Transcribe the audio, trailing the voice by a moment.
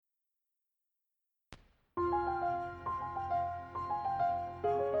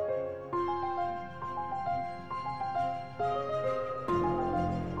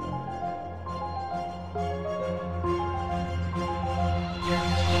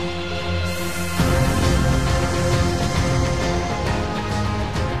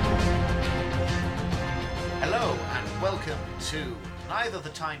Neither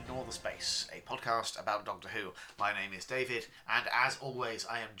the Time Nor the Space, a podcast about Doctor Who. My name is David, and as always,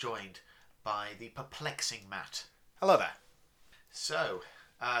 I am joined by the perplexing Matt. Hello there. So,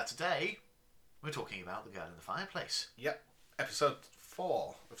 today, we're talking about The Girl in the Fireplace. Yep, episode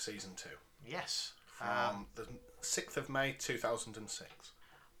 4 of season 2. Yes. From the 6th of May 2006.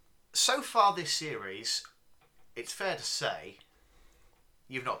 So far this series, it's fair to say,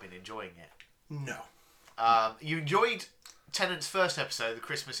 you've not been enjoying it. No. You enjoyed Tennant's first episode, The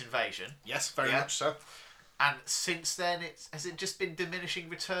Christmas Invasion. Yes, very much so. And since then, has it just been diminishing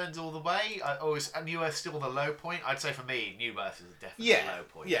returns all the way? Or is New Earth still the low point? I'd say for me, New Earth is definitely the low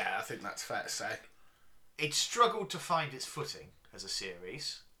point. Yeah, I think that's fair to say. It struggled to find its footing as a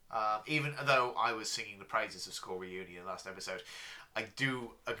series. Even though I was singing the praises of School Reunion last episode, I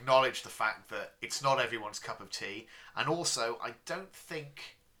do acknowledge the fact that it's not everyone's cup of tea. And also, I don't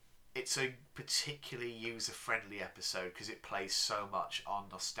think it's a particularly user-friendly episode because it plays so much on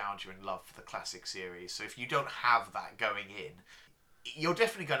nostalgia and love for the classic series. So if you don't have that going in, you're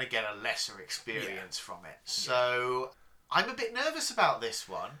definitely going to get a lesser experience from it. So I'm a bit nervous about this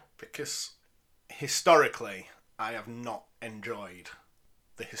one. Because historically, I have not enjoyed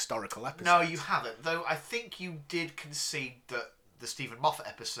the historical episodes. No, you haven't. Though I think you did concede that the Stephen Moffat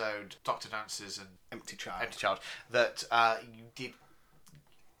episode, Dr. Dances and Empty Child, that you did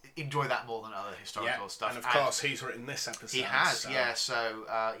enjoy that more than other historical stuff. And of course, he's written this episode. He has,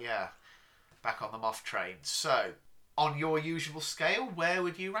 back on the Moff train. So, on your usual scale, where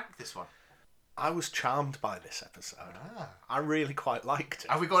would you rank this one? I was charmed by this episode. I really quite liked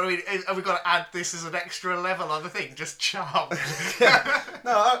it. Have we got to add this as an extra level on the thing? Just charmed.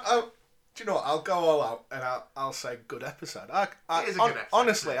 No, do you know what? I'll go all out and I'll say good episode. It is a good episode.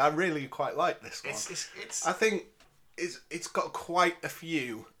 Honestly, I really quite like this one. I think it's got quite a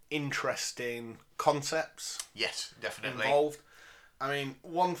few interesting concepts. Yes, definitely involved. I mean,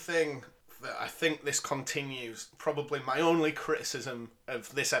 one thing that I think this continues, probably my only criticism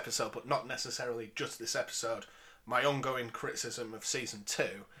of this episode, but not necessarily just this episode, my ongoing criticism of season 2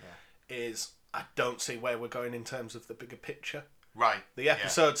 is I don't see where we're going in terms of the bigger picture. Right. The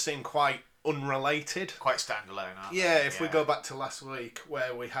episodes seem quite unrelated. Quite standalone, aren't they? Yeah, if we go back to last week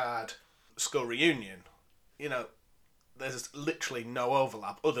where we had School Reunion, you know, there's literally no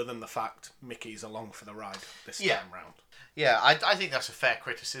overlap other than the fact Mickey's along for the ride this time round. Yeah, I think that's a fair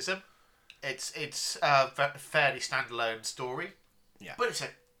criticism. It's a fairly standalone story. Yeah. But it's a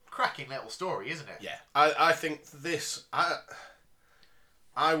cracking little story, isn't it? Yeah. I think this...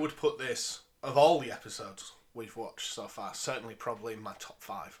 I would put this, of all the episodes we've watched so far, certainly probably in my top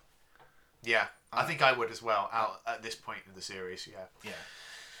 5. Yeah, I think I would as well, out at this point in the series, yeah.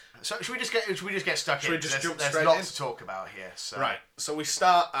 So should we just get stuck in? Should we just jump there's straight lots in? to talk about here. So. Right, so we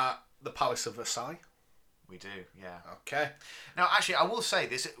start at the Palace of Versailles. We do, yeah. Okay. Now, actually, I will say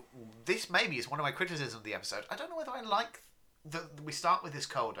this maybe is one of my criticisms of the episode. I don't know whether I like that we start with this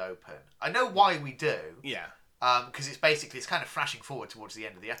cold open. I know why we do. Yeah. Because it's kind of flashing forward towards the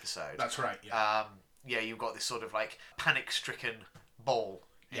end of the episode. That's right, yeah. You've got this sort of like panic-stricken ball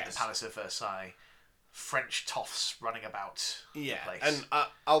in the Palace of Versailles. French toffs running about the place. And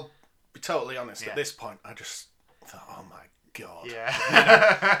I'll be totally honest, at this point, I just thought, oh my God.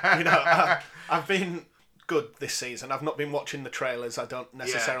 Yeah. I've been good this season. I've not been watching the trailers. I don't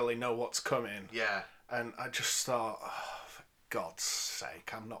necessarily know what's coming. Yeah. And I just thought, oh, for God's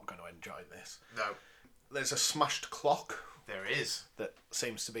sake, I'm not going to enjoy this. No. There's a smashed clock. There is. That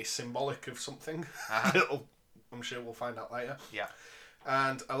seems to be symbolic of something. I'm sure we'll find out later. Yeah.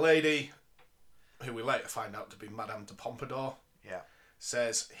 And a lady, who we later find out to be Madame de Pompadour,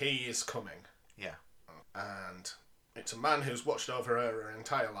 says he is coming. Yeah. And it's a man who's watched over her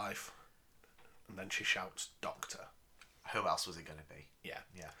entire life. And then she shouts, Doctor. Who else was it going to be? Yeah.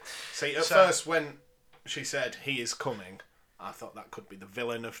 Yeah. See, at first when she said he is coming, I thought that could be the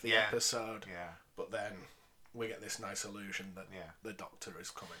villain of the episode. Yeah. But then we get this nice illusion that the Doctor is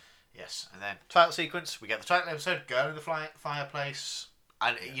coming. Yes. And then title sequence, we get the title episode, Girl in the Fireplace.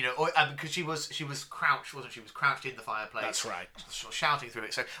 And, because she was crouched, wasn't she? She was crouched in the fireplace. That's right. Shouting through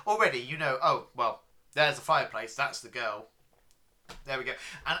it. So already, there's the fireplace, that's the girl. There we go.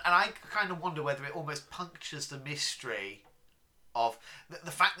 And I kind of wonder whether it almost punctures the mystery of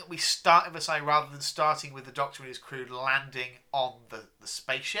the fact that we start at Versailles rather than starting with the Doctor and his crew landing on the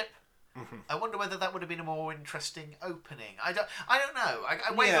spaceship. Mm-hmm. I wonder whether that would have been a more interesting opening. I don't know.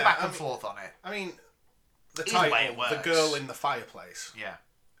 I waver back and forth on it. I mean, the Either way title, it works. The Girl in the Fireplace. Yeah.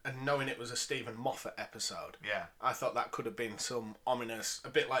 And knowing it was a Stephen Moffat episode, I thought that could have been some ominous, a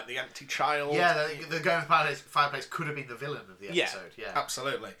bit like The Empty Child. Yeah, the Girl in the Fireplace could have been the villain of the episode. Yeah,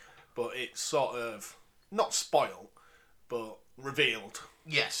 absolutely. But it's sort of, not spoil, but revealed.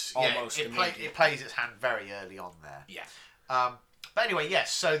 Yes, Almost yeah, immediately. it plays its hand very early on there. Yeah. But anyway,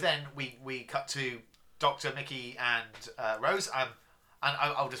 yes. So then we cut to Doctor, Mickey, and Rose. And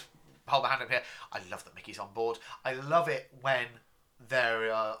I'll just hold my hand up here. I love that Mickey's on board. I love it when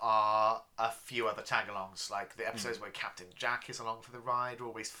there are a few other tag-alongs, like the episodes where Captain Jack is along for the ride are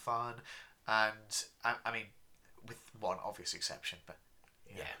always fun. And I mean, with one obvious exception, but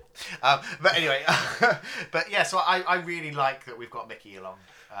yeah. But anyway, but yeah. So I really like that we've got Mickey along.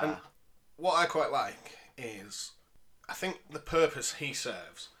 And what I quite like is, I think the purpose he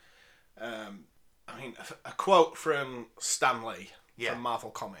serves. I mean, a quote from Stan Lee from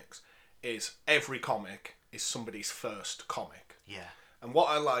Marvel Comics is, "Every comic is somebody's first comic." Yeah. And what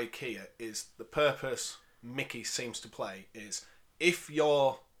I like here is the purpose Mickey seems to play is, if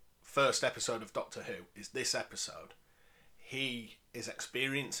your first episode of Doctor Who is this episode, he is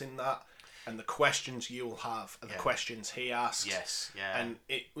experiencing that, and the questions you'll have are the questions he asks. Yes, yeah. And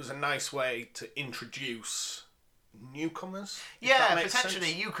it was a nice way to introduce newcomers. if Yeah, that makes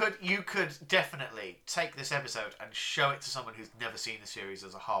potentially sense. you could definitely take this episode and show it to someone who's never seen the series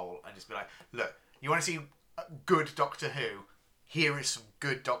as a whole, and just be like, look, you want to see a good Doctor Who? Here is some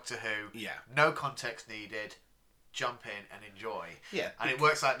good Doctor Who. Yeah. No context needed. Jump in and enjoy. Yeah. And it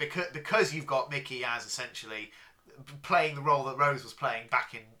works like because you've got Mickey as essentially playing the role that Rose was playing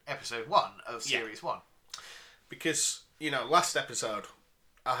back in episode 1 of series 1. Because, last episode,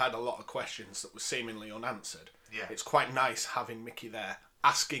 I had a lot of questions that were seemingly unanswered. Yeah. It's quite nice having Mickey there,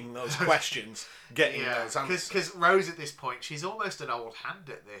 asking those questions, getting those answers. Because Rose at this point, she's almost an old hand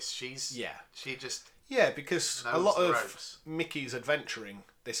at this. She just Yeah, because a knows lot the of ropes. Mickey's adventuring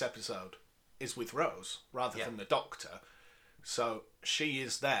this episode is with Rose rather than the Doctor. So she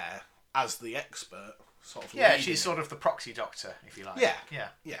is there as the expert, sort of leading she's it. sort of the proxy Doctor, if you like. Yeah. Yeah.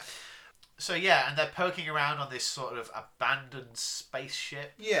 Yeah. So and they're poking around on this sort of abandoned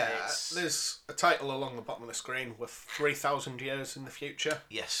spaceship. Yeah, It's- there's a title along the bottom of the screen with 3,000 years in the future.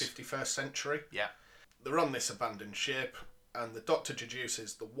 Yes. 51st century. Yeah. They're on this abandoned ship, and the Doctor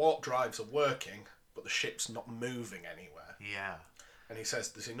deduces the warp drives are working, but the ship's not moving anywhere. Yeah. And he says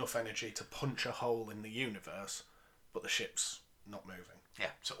there's enough energy to punch a hole in the universe, but the ship's not moving.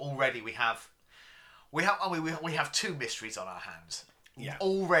 Yeah. So already we have two mysteries on our hands. Yeah.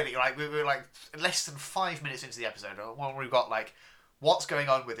 Already, we're like less than 5 minutes into the episode, when we've got like, what's going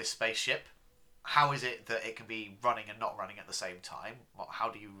on with this spaceship? How is it that it can be running and not running at the same time? How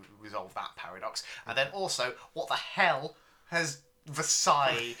do you resolve that paradox? And then also, what the hell has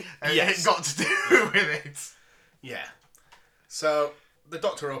Versailles got to do with it? Yeah. So the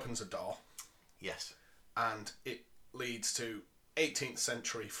Doctor opens a door, Yes. and it leads to 18th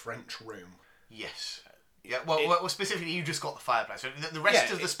century French room. Yes. Yeah. Well, specifically, you just got the fireplace. So the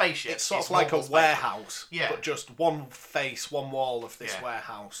rest of the spaceship. It's sort is of like a normal spaceship. warehouse, Yeah. but just one wall of this Yeah.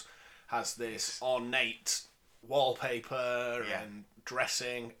 warehouse has this ornate wallpaper Yeah. and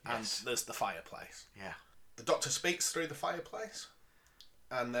dressing, and Yes. there's the fireplace. Yeah. The Doctor speaks through the fireplace,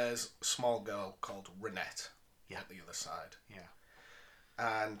 and there's a small girl called Renette at the other side. Yeah.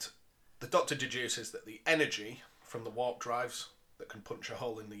 And the Doctor deduces that the energy from the warp drives that can punch a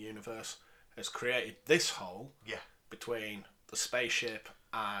hole in the universe has created this hole Yeah. between the spaceship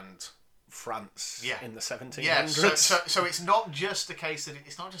and France in the 1700s. Yeah. So it's not just a case that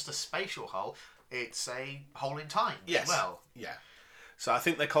it's not just a spatial hole; it's a hole in time as well. Yeah. So I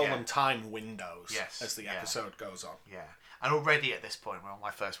think they call them time windows as the yeah. episode goes on. Yeah. And already at this point, when on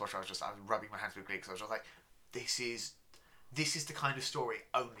my first watch, I was rubbing my hands with glee because I was just like, this is the kind of story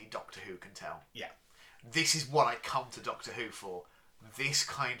only Doctor Who can tell. Yeah. This is what I come to Doctor Who for. This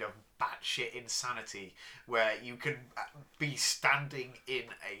kind of batshit insanity where you can be standing in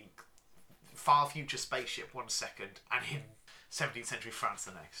a far future spaceship 1 second and in 17th century France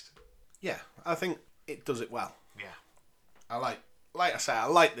the next. Yeah, I think it does it well. Yeah. I like I say, I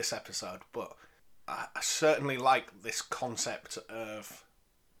like this episode, but I certainly like this concept of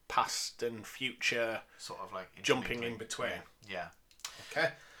past and future Sort of like jumping in between. Yeah.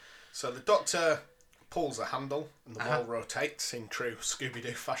 Okay, so the Doctor pulls a handle and the wall rotates in true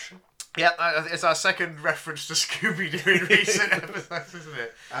Scooby-Doo fashion. Yeah, it's our second reference to Scooby-Doo in recent episodes, isn't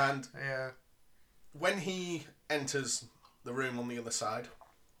it? And Yeah. when he enters the room on the other side,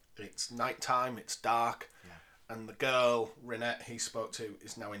 it's nighttime, it's dark, and the girl, Renette, he spoke to,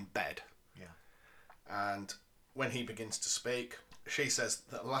 is now in bed. Yeah. And when he begins to speak, she says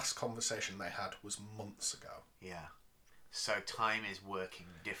that the last conversation they had was months ago. Yeah. So time is working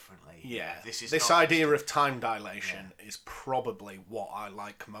differently. Yeah, This is this not idea of time dilation is probably what I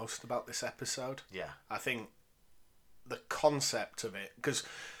like most about this episode. Yeah. I think the concept of it, because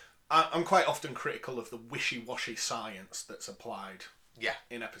I'm quite often critical of the wishy-washy science that's applied Yeah.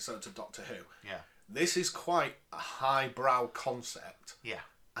 in episodes of Doctor Who. Yeah. This is quite a highbrow concept, Yeah.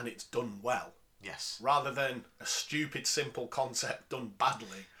 and it's done well, Yes. rather than a stupid, simple concept done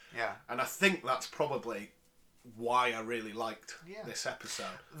badly. Yeah. And I think that's probably why I really liked Yeah. this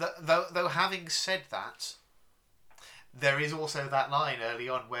episode. Though having said that, there is also that line early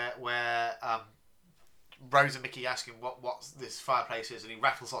on where Rose and Mickey ask him what this fireplace is, and he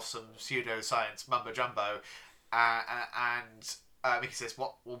rattles off some pseudoscience mumbo jumbo, and Mickey says,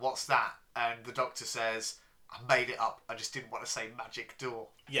 what's that?" And the Doctor says, "I made it up. I just didn't want to say magic door."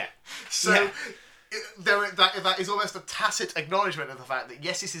 Yeah. So Yeah. that is almost a tacit acknowledgement of the fact that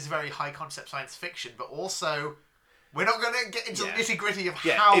yes, this is very high concept science fiction, but also we're not going to get into the nitty gritty of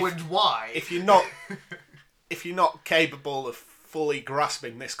how and why. If you're not capable of fully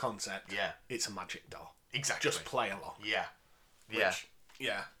grasping this concept, it's a magic door. Exactly. Just play along. Yeah.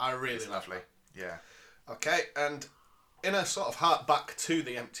 Yeah, I really It's love lovely. it. Yeah. Okay, and in a sort of hark back to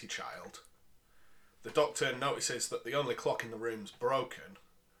the empty child, the Doctor notices that the only clock in the room's broken,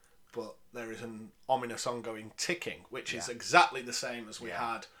 but there is an ominous ongoing ticking, which is exactly the same as we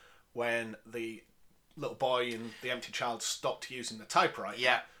had when the little boy in the empty child stopped using the typewriter.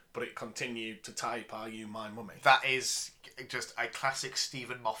 Yeah. But it continued to type, "Are you my mummy?" That is just a classic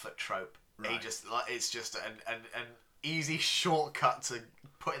Stephen Moffat trope. Right. It's just an easy shortcut to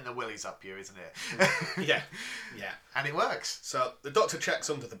putting the willies up you, isn't it? Yeah. And it works. So the Doctor checks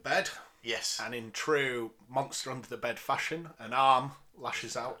under the bed, Yes. and in true monster under the bed fashion, an arm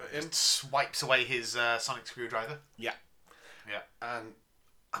lashes out at him. Swipes away his sonic screwdriver. Yeah. Yeah. And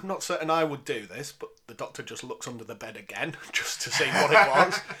I'm not certain I would do this, but the Doctor just looks under the bed again just to see what it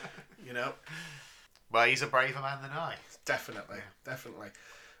was. You know, Well, he's a braver man than I. definitely.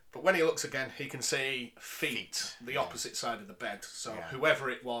 But when he looks again, he can see feet, the opposite side of the bed. So whoever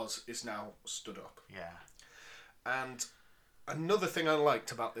it was is now stood up. Yeah. And another thing I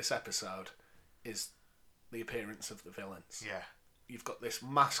liked about this episode is the appearance of the villains. Yeah. You've got this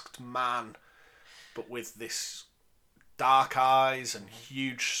masked man, but with this dark eyes and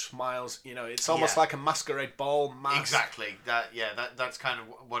huge smiles. You know, it's almost like a masquerade ball mask. Exactly. That's kind of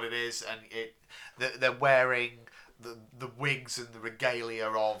what it is, and they're wearing the wigs and the regalia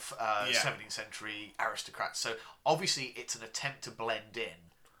of 17th century aristocrats. So obviously it's an attempt to blend in,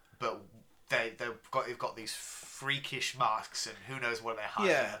 but they've got these freakish masks, and who knows what they're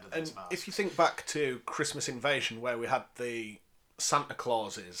hiding under these masks. If you think back to Christmas Invasion, where we had the Santa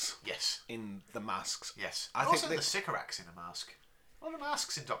Clauses in the masks. Yes. I Also think the Sycorax in a mask. A lot of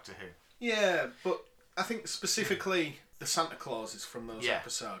masks in Doctor Who. Yeah, but I think specifically the Santa Clauses from those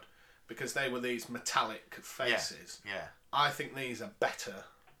episodes, because they were these metallic faces. Yeah. I think these are better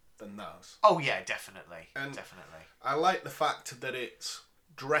than those. Oh yeah, definitely. And definitely. I like the fact that it's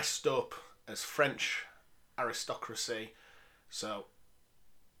dressed up as French aristocracy, so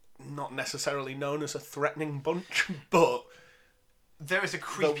not necessarily known as a threatening bunch, but there is a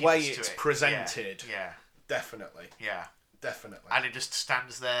creepiness the way to it's it. presented. Yeah. Definitely. Yeah. Definitely. And it just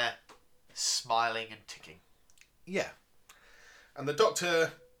stands there, smiling and ticking. Yeah. And the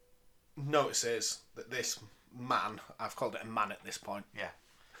Doctor notices that this man, I've called it a man at this point,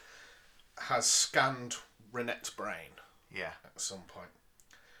 has scanned Renette's brain at some point.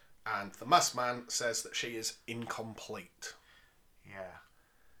 And the masked man says that she is incomplete. Yeah.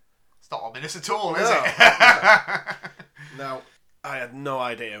 It's not ominous at all, is No. it? Now, I had no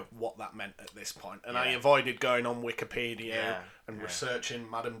idea what that meant at this point, and I avoided going on Wikipedia and researching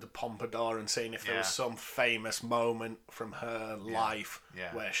Madame de Pompadour and seeing if there was some famous moment from her life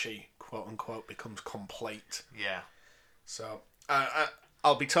where she, quote-unquote, becomes complete. Yeah. So,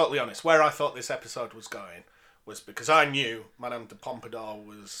 I'll be totally honest, where I thought this episode was going was because I knew Madame de Pompadour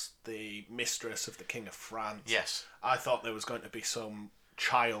was the mistress of the King of France. Yes. I thought there was going to be some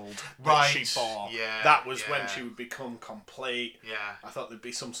child that she bore. Yeah, that was when she would become complete. Yeah. I thought there'd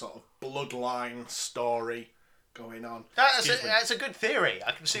be some sort of bloodline story going on. That's a good theory.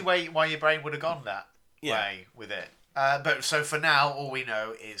 I can see why your brain would have gone that way with it. But so for now, all we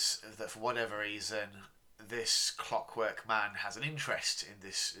know is that for whatever reason, this clockwork man has an interest in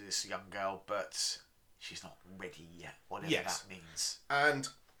this young girl, but she's not ready yet, whatever that means. And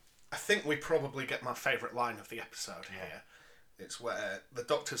I think we probably get my favourite line of the episode here. It's where the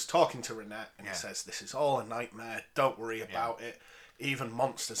Doctor's talking to Renette and he says, "This is all a nightmare, don't worry about it. Even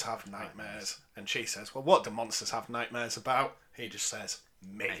monsters have nightmares." And she says, "Well, what do monsters have nightmares about?" He just says,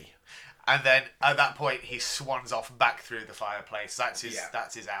 "Me." And then at that point he swans off back through the fireplace. That's his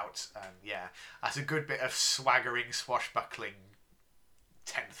out. And that's a good bit of swaggering, swashbuckling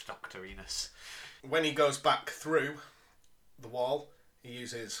 10th Doctoriness. When he goes back through the wall, he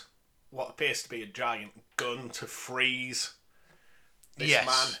uses what appears to be a giant gun to freeze this Yes,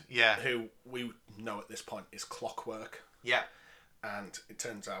 man, yeah. who we know at this point is Clockwork, Yeah. and it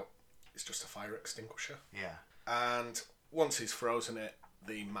turns out it's just a fire extinguisher. Yeah. And once he's frozen it,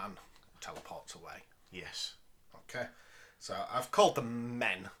 the man teleports away. Yes. Okay, so I've called them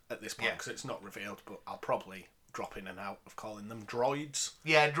men at this point Yeah. because it's not revealed, but I'll probably drop in and out of calling them droids.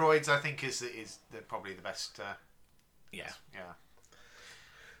 Yeah, droids I think is probably the best. Yeah. Yeah.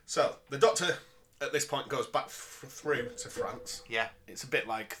 So the Doctor at this point goes back through to France. Yeah. It's a bit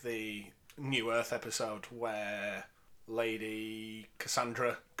like the New Earth episode where Lady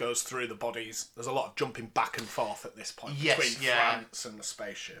Cassandra goes through the bodies. There's a lot of jumping back and forth at this point Yes, between yeah. France and the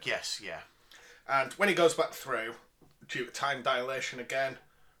spaceship. Yes. Yeah. And when he goes back through, due to time dilation again,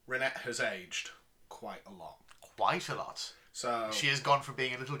 Renette has aged quite a lot. Quite a lot. So She has gone from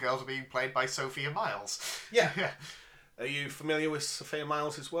being a little girl to being played by Sophia Miles. Yeah. Yeah. Are you familiar with Sophia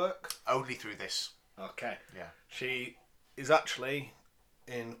Miles' work? Only through this. Okay. Yeah. She is actually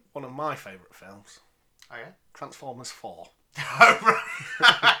in one of my favourite films, Oh yeah. Transformers 4. Oh,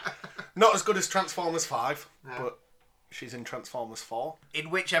 right. Not as good as Transformers 5, but she's in Transformers 4. In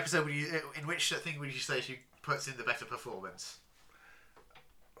which episode would you? In which thing would you say she puts in the better performance?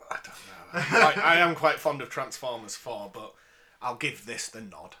 I don't know. I am quite fond of Transformers 4, but I'll give this the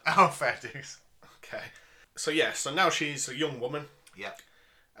nod. Oh, fair dues. Okay. So yeah, so now she's a young woman, Yeah,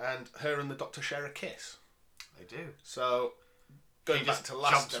 and her and the Doctor share a kiss. they do. So, going He back just to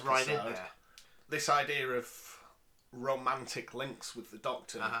last jumps episode, right in there. this idea of romantic links with the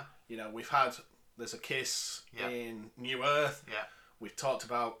Doctor, Uh-huh. you know, there's a kiss Yeah. in New Earth. Yeah, We've talked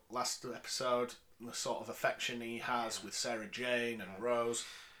about last episode the sort of affection he has with Sarah Jane and Rose.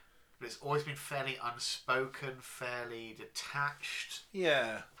 but it's always been fairly unspoken, fairly detached.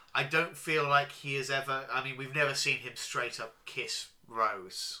 Yeah. I don't feel like he has ever. I mean, we've never seen him straight up kiss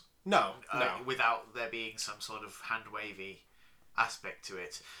Rose No, no. without there being some sort of hand wavy aspect to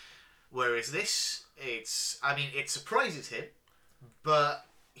it. Whereas this, it surprises him, but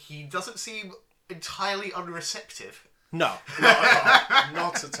he doesn't seem entirely unreceptive. No, not at all.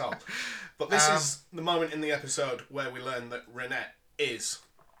 Not at all. But this is the moment in the episode where we learn that Renette is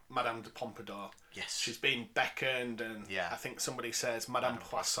Madame de Pompadour. Yes. She's been beckoned, and Yeah. I think somebody says Madame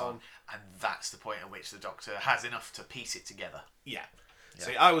Poisson. And that's the point at which the Doctor has enough to piece it together. Yeah.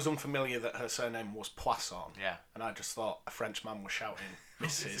 See, I was unfamiliar that her surname was Poisson. Yeah. And I just thought a French man was shouting,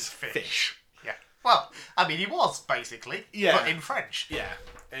 "This is Fish." fish." Yeah. Well, I mean, he was, basically. Yeah. But in French. Yeah.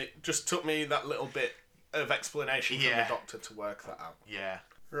 It just took me that little bit of explanation from Yeah. the Doctor to work that out. Yeah.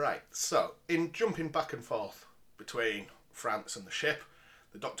 Right, so in jumping back and forth between France and the ship,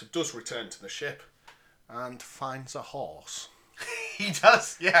 the Doctor does return to the ship and finds a horse. He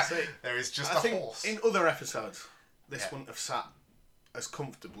does, yeah. See, There is just I a think horse. in other episodes, this Yeah. wouldn't have sat as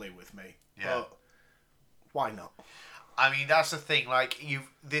comfortably with me. Yeah. But why not? I mean, that's the thing. Like,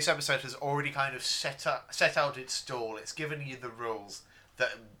 this episode has already kind of set out its stall. It's given you the rules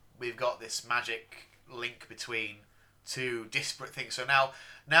that we've got this magic link between two disparate things. So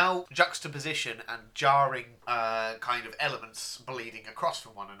now juxtaposition and jarring kind of elements bleeding across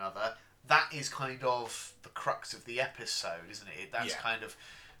from one another. That is kind of the crux of the episode, isn't it? That's Yeah. kind of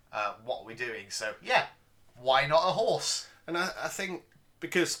what we're doing. So yeah, why not a horse? And I think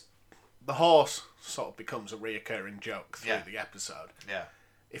because the horse sort of becomes a reoccurring joke through Yeah. the episode. Yeah.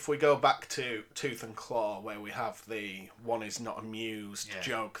 If we go back to Tooth and Claw, where we have the one is not amused Yeah.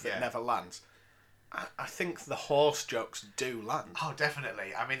 joke that Yeah. never lands, I think the horse jokes do land. Oh,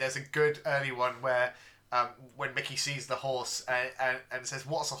 definitely. I mean, there's a good early one where when Mickey sees the horse and says,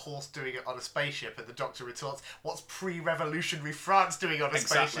 "What's a horse doing on a spaceship?" and the Doctor retorts, "What's pre-revolutionary France doing on a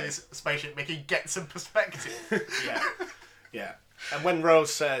Exactly. spaceship?" Mickey gets some perspective. Yeah, yeah. And when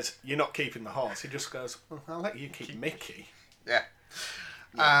Rose says, "You're not keeping the horse," he just goes, "Well, I'll let you keep Mickey." Yeah.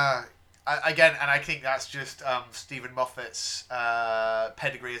 Again, and I think that's just Stephen Moffat's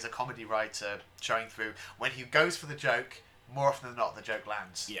pedigree as a comedy writer showing through. When he goes for the joke, more often than not, the joke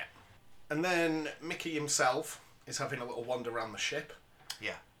lands. Yeah. And then Mickey himself is having a little wander around the ship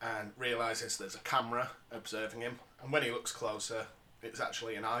Yeah. and realises there's a camera observing him. And when he looks closer, it's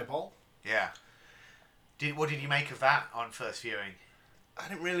actually an eyeball. Yeah. What did you make of that on first viewing? I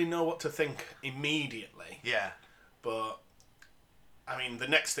didn't really know what to think immediately, Yeah. but I mean, the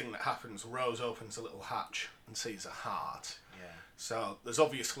next thing that happens, Rose opens a little hatch and sees a heart. Yeah. So there's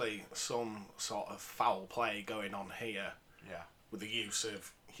obviously some sort of foul play going on here Yeah. with the use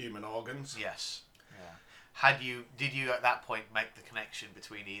of human organs. Yes. Yeah. Did you at that point make the connection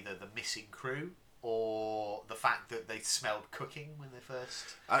between either the missing crew or the fact that they smelled cooking when they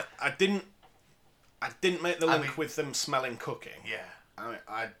first? I I didn't make the link mean- with them smelling cooking. Yeah.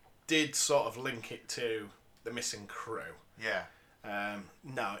 I did sort of link it to the missing crew. Yeah.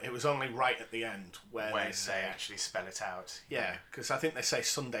 No, it was only right at the end where When they say... actually spell it out. Yeah, because I think they say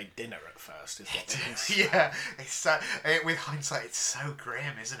Sunday dinner at first. Is what they say. Yeah, it's so, with hindsight, it's so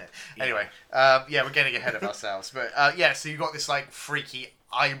grim, isn't it? Yeah. Anyway, we're getting ahead of ourselves. But so you got this like freaky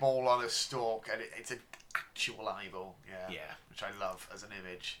eyeball on a stalk, and it's an actual eyeball. Yeah. Which I love as an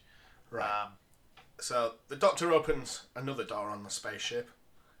image. Right. So the Doctor opens another door on the spaceship,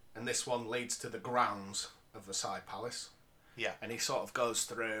 and this one leads to the grounds of Versailles Palace. Yeah. And he sort of goes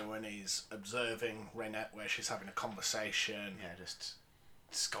through and he's observing Reinette where she's having a conversation. Yeah, just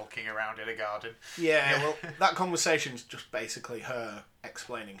skulking around in a garden. Yeah, well, that conversation's just basically her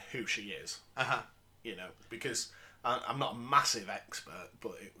explaining who she is. Uh-huh. You know, because I'm not a massive expert,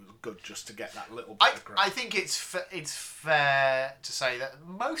 but it was good just to get that little bit of I think it's fair to say that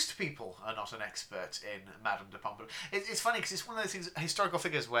most people are not an expert in Madame de Pompadour. It's funny because it's one of those things, historical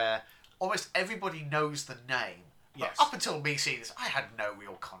figures where almost everybody knows the name. Yes. Up until me seeing this, I had no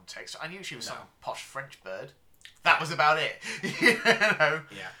real context. I knew she was some No. posh French bird. That was about it. You know?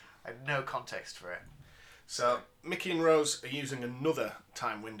 Yeah. I had no context for it. So Mickey and Rose are using another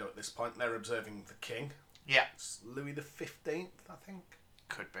time window at this point. They're observing the king. Yeah. It's Louis the 15th, I think.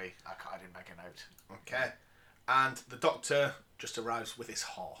 Could be. I didn't make a note. Okay. And the Doctor just arrives with his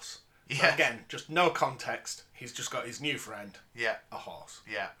horse. So Yeah. again, just no context. He's just got his new friend, Yeah. a horse.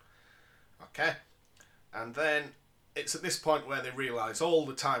 Yeah. Okay. And then it's at this point where they realise all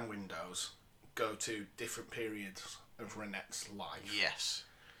the time windows go to different periods of Reinette's life. Yes.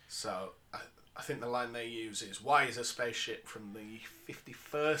 So I think the line they use is, why is a spaceship from the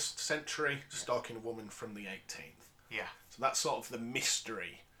 51st century stalking a woman from the 18th? Yeah. So that's sort of the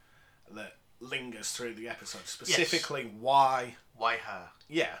mystery that lingers through the episode. Specifically, why... Why her?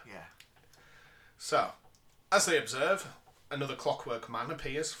 Yeah. Yeah. So, as they observe, another clockwork man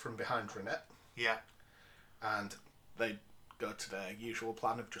appears from behind Reinette, Yeah. and they go to their usual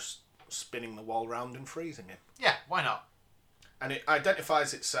plan of just spinning the wall round and freezing him. Yeah, why not? And it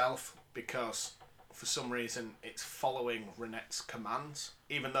identifies itself because, for some reason, it's following Reinette's commands.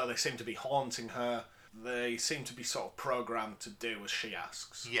 Even though they seem to be haunting her, they seem to be sort of programmed to do as she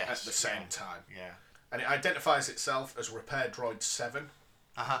asks at the same time. Yeah. And it identifies itself as Repair Droid 7.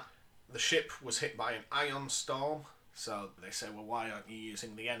 Uh-huh. The ship was hit by an ion storm, so they say, well, why aren't you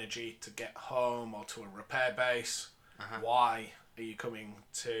using the energy to get home or to a repair base? Why are you coming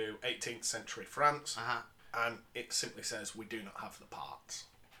to 18th century France? And it simply says, we do not have the parts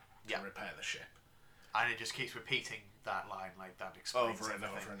to repair the ship. And it just keeps repeating that line, like that explains Over and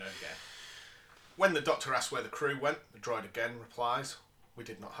everything. over and over again. When the Doctor asks where the crew went, the droid again replies, we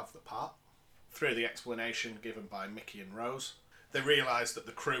did not have the part. Through the explanation given by Mickey and Rose, they realise that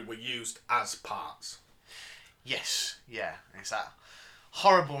the crew were used as parts. Yes, yeah. It's that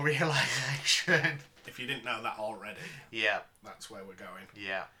horrible realisation. If you didn't know that already, Yeah, that's where we're going.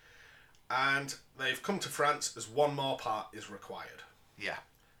 yeah, And they've come to France as one more part is required. yeah.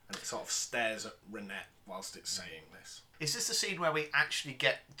 And it sort of stares at Reinette whilst it's saying this. Is this the scene where we actually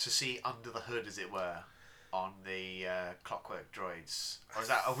get to see under the hood, as it were, on the clockwork droids? Or is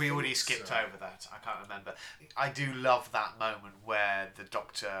that, have we already skipped so. over that? I can't remember. I do love that moment where the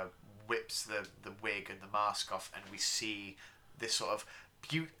Doctor whips the wig and the mask off and we see this sort of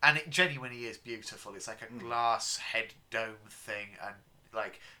and it genuinely is beautiful. It's like a glass head dome thing and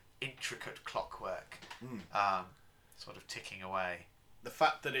like intricate clockwork sort of ticking away. The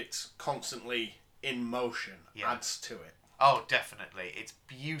fact that it's constantly in motion adds to it. Oh, definitely. It's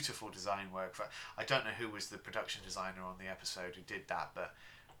beautiful design work. I don't know who was the production designer on the episode who did that, but,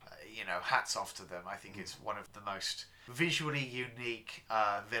 hats off to them. I think it's one of the most visually unique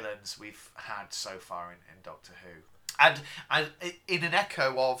villains we've had so far in Doctor Who. And in an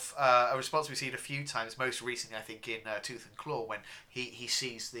echo of a response we've seen a few times, most recently I think in Tooth and Claw, when he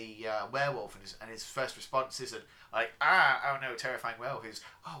sees the werewolf and his first response isn't like, oh no, terrifying werewolf. He's,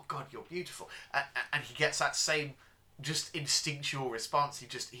 oh God, you're beautiful. And he gets that same just instinctual response.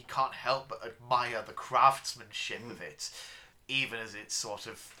 He can't help but admire the craftsmanship of it, even as it's sort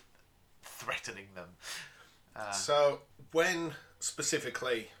of threatening them. So when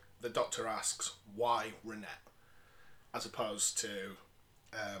specifically the Doctor asks why Reinette, as opposed to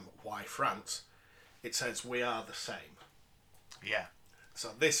why France, it says we are the same. Yeah. So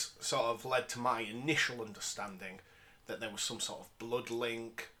this sort of led to my initial understanding that there was some sort of blood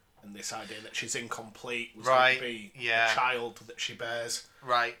link, and this idea that she's incomplete was going to be a child that she bears.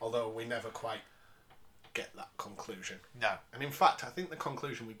 Right. Although we never quite get that conclusion. No. And in fact, I think the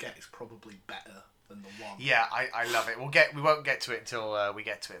conclusion we get is probably better than the one. Yeah, I love it. We won't get to it until we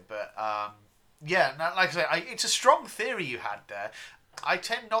get to it, but yeah, no, like I say, it's a strong theory you had there. I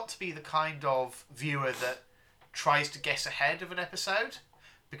tend not to be the kind of viewer that tries to guess ahead of an episode,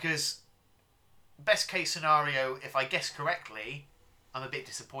 because best case scenario, if I guess correctly, I'm a bit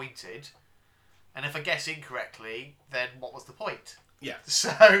disappointed, and if I guess incorrectly, then what was the point? Yeah.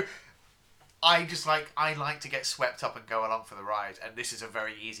 So I like to get swept up and go along for the ride, and this is a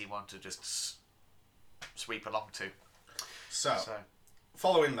very easy one to just sweep along to. So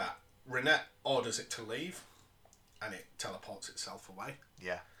following that, Renette orders it to leave, and it teleports itself away.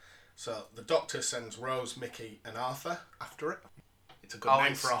 Yeah. So the Doctor sends Rose, Mickey, and Arthur after it. It's a good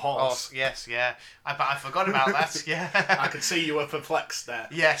name for a horse. Horse. Yes, yeah. I forgot about that. Yeah. I could see you were perplexed there.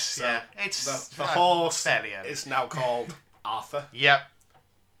 Yes, So yeah. It's the horse fairly early. is now called Arthur. Yep.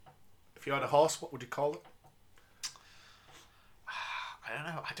 If you had a horse, what would you call it? I don't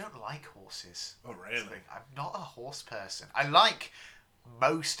know. I don't like horses. Oh, really? I'm not a horse person. I like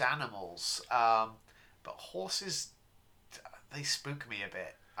most animals, but horses, they spook me a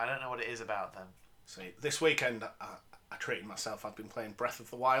bit. I don't know what it is about them. See, this weekend I treated myself. I've been playing Breath of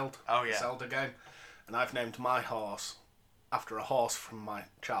the Wild, the Zelda game, and I've named my horse after a horse from my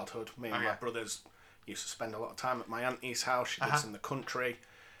childhood. Me and my brothers used to spend a lot of time at my auntie's house. She lives in the country,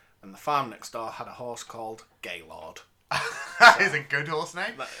 and the farm next door had a horse called Gaylord. That is a good horse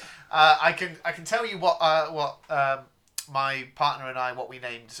name. I can tell you what my partner and I, what we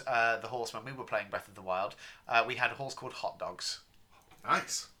named the horse when we were playing Breath of the Wild. We had a horse called Hot Dogs.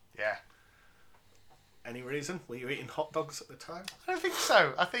 Nice. Yeah. Any reason? Were you eating hot dogs at the time? I don't think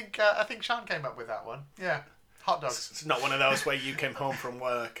so. I think Sean came up with that one. Yeah. Hot Dogs. It's not one of those where you came home from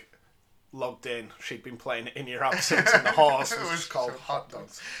work, logged in, she'd been playing it in your absence, and the horse was called Hot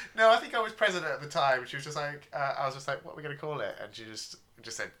Dogs. No, I think I was president at the time. She was just like, I was just like, what are we going to call it? And she just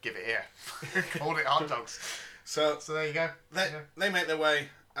said, give it here. Called it Hot Dogs. So there you go. They make their way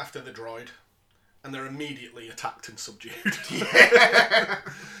after the droid, and they're immediately attacked and subdued.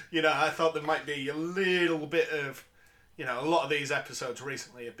 You know, I thought there might be a little bit of, you know, a lot of these episodes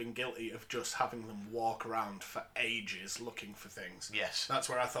recently have been guilty of just having them walk around for ages looking for things. Yes. That's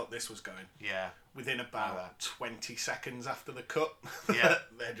where I thought this was going. Yeah. Within about 20 seconds after the cut,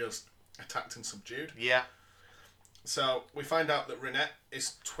 they're just attacked and subdued. Yeah. So we find out that Renette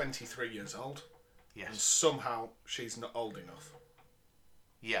is 23 years old. Yes. And somehow she's not old enough.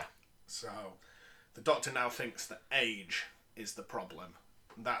 Yeah. So the Doctor now thinks that age is the problem.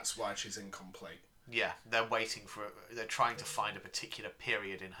 That's why she's incomplete. Yeah, they're trying to find a particular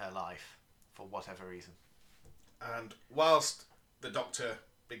period in her life for whatever reason. And whilst the Doctor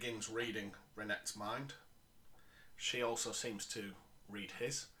begins reading Renette's mind, she also seems to read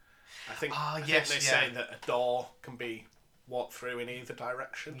his. I think they say that a door can be walked through in either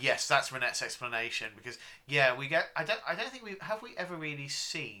direction. Yes, that's Renette's explanation, because we get. I don't think we ever really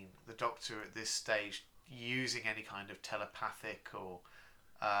seen the Doctor at this stage using any kind of telepathic or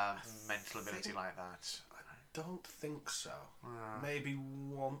mental ability like that. I don't think so. Maybe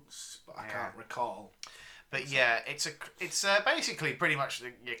once, but I can't recall. But it's basically pretty much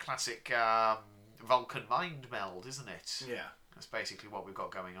your classic Vulcan mind meld, isn't it? Yeah. That's basically what we've got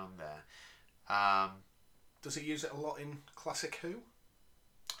going on there. Does it use it a lot in Classic Who?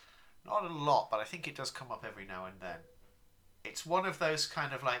 Not a lot, but I think it does come up every now and then. It's one of those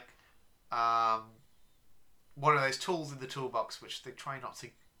kind of like one of those tools in the toolbox which they try not to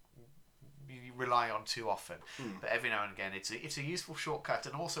rely on too often. But every now and again, it's a useful shortcut,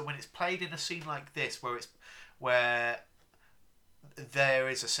 and also when it's played in a scene like this, where there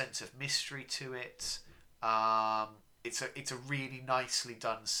is a sense of mystery to it. It's a really nicely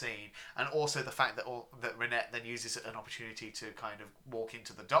done scene, and also the fact that Renette then uses it an opportunity to kind of walk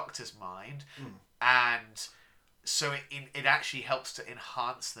into the Doctor's mind, and so it actually helps to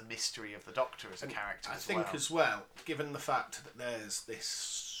enhance the mystery of the Doctor as a character. I think as well, given the fact that there's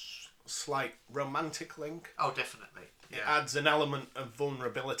this slight romantic link. Oh, definitely. It adds an element of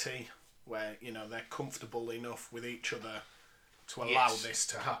vulnerability where, you know, they're comfortable enough with each other to allow this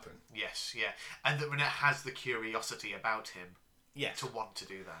to happen. Yes, yeah. And that Renette has the curiosity about him to want to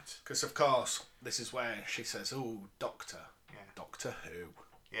do that. Because, of course, this is where she says, "Oh, Doctor." Yeah. Doctor Who.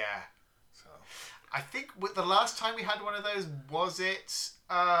 Yeah. So I think the last time we had one of those, was it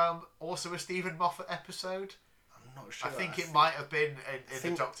also a Stephen Moffat episode? I'm not sure. I think it might have been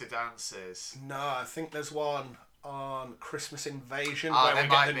in the Doctor Dances. No, I think there's one on Christmas Invasion where we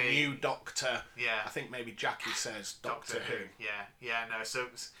get the new Doctor. Yeah. I think maybe Jackie says Doctor Who. Yeah, no, so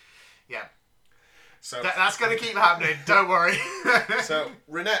yeah. So that's going to keep happening, don't worry. So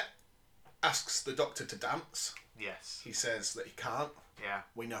Renette asks the Doctor to dance. Yes. He says that he can't. Yeah.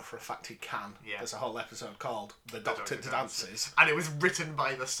 We know for a fact he can. Yeah. There's a whole episode called The Doctor Dances. And it was written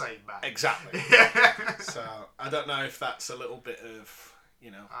by the same man. Exactly. So I don't know if that's a little bit of,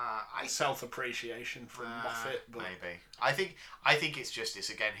 self-appreciation from Moffat. But maybe. I think it's just this,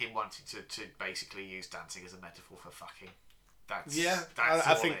 again, him wanting to basically use dancing as a metaphor for fucking. That's I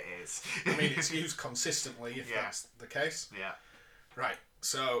all think, it is. I mean, it's used consistently if that's the case. Yeah. Right.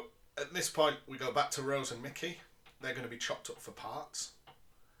 So at this point, we go back to Rose and Mickey. They're going to be chopped up for parts.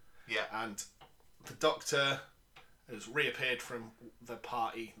 Yeah. And the Doctor has reappeared from the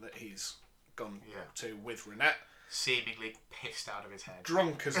party that he's gone to with Renette. Seemingly pissed out of his head.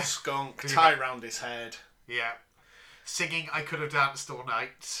 Drunk as a skunk, tie round his head. Yeah. Singing I Could Have Danced All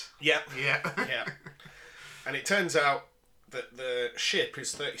Night. Yep. Yeah. Yeah. And it turns out that the ship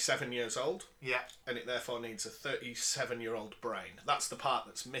is 37 years old. Yeah. And it therefore needs a 37-year-old brain. That's the part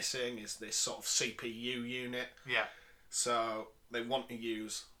that's missing, is this sort of CPU unit. Yeah. So they want to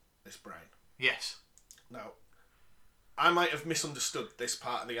use this brain. Yes. Now, I might have misunderstood this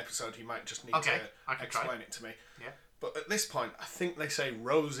part of the episode. You might just need to explain it to me. Yeah. But at this point, I think they say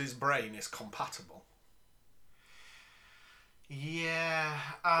Rose's brain is compatible. Yeah.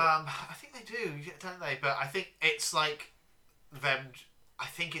 I think they do, don't they? But I think it's like them. I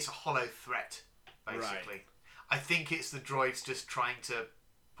think it's a hollow threat, basically. Right. I think it's the droids just trying to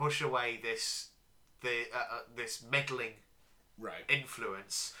push away this meddling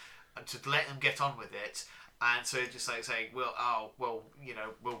influence and to let them get on with it. And so just like saying, we'll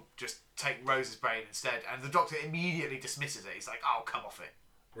just take Rose's brain instead. And the Doctor immediately dismisses it. He's like, oh, come off it.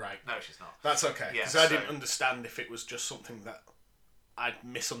 Right. No, she's not. That's okay. Because I didn't understand if it was just something that I'd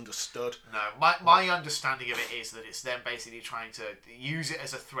misunderstood. No, my understanding of it is that it's them basically trying to use it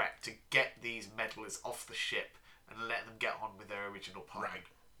as a threat to get these meddlers off the ship and let them get on with their original plan. Right.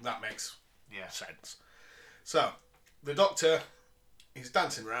 That makes Yeah. sense. So, the Doctor, he's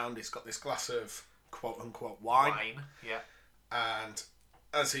dancing around. He's got this glass of quote-unquote wine. Yeah. And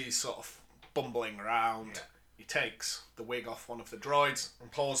as he's sort of bumbling around, he takes the wig off one of the droids and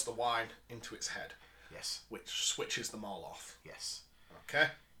pours the wine into its head. Yes. Which switches them all off. Yes. Okay.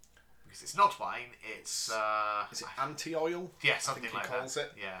 Because it's not wine, it's... is it anti-oil? Yeah, something I think like he calls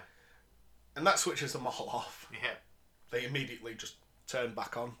it. Yeah. And that switches them all off. Yeah. They immediately just turn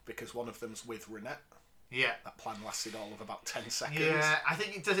back on because one of them's with Renette. Yeah. That plan lasted all of about 10 seconds. Yeah, I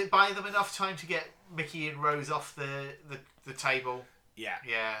think does it buy them enough time to get Mickey and Rose off the table? Yeah.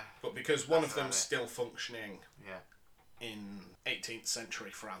 Yeah. But because one of them's still functioning in 18th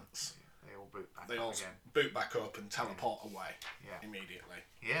century France, they all boot back they up all again. boot back up and teleport away immediately.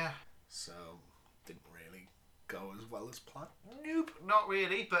 Yeah. So, didn't really go as well as planned. Nope, not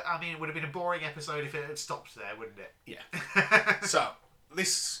really, but I mean, it would have been a boring episode if it had stopped there, wouldn't it? Yeah. So,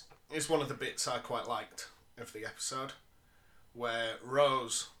 this is one of the bits I quite liked of the episode, where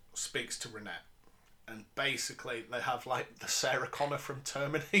Rose speaks to Renette, and basically they have like the Sarah Connor from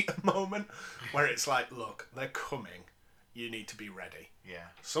Terminator moment, where it's like, look, they're coming, you need to be ready. Yeah.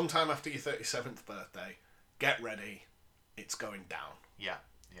 Sometime after your 37th birthday, get ready, it's going down. Yeah,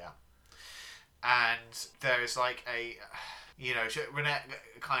 yeah. And there's like Renette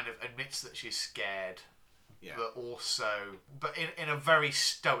kind of admits that she's scared, but also, in a very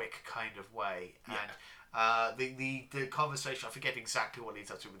stoic kind of way. And the conversation, I forget exactly what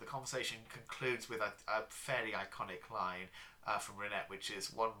leads up to, but the conversation concludes with a fairly iconic line from Renette, which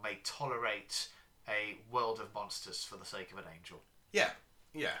is, one may tolerate a world of monsters for the sake of an angel. Yeah,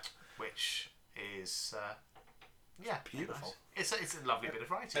 yeah. Which is... beautiful. Nice. It's a lovely bit of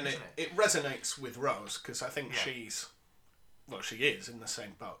writing, and isn't it? It resonates with Rose, because I think she is in the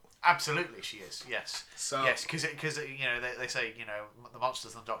same boat. Absolutely, she is. Yes. So yes, because they say the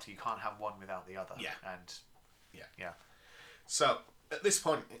monsters and the Doctor, you can't have one without the other. Yeah. And yeah. So at this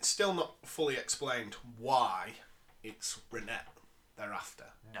point, it's still not fully explained why it's Renette they're after.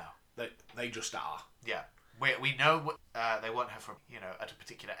 No. They just are. Yeah. We know they want her from at a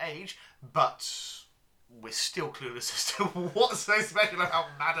particular age, but we're still clueless as to what's so special about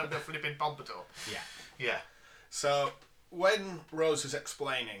Madame the Flippin' Pompadour. Yeah. Yeah. So when Rose is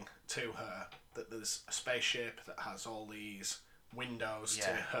explaining to her that there's a spaceship that has all these windows to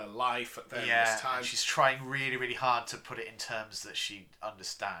her life at various times, and she's trying really, really hard to put it in terms that she'd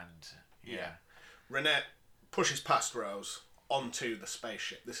understand. Yeah. Renette pushes past Rose onto the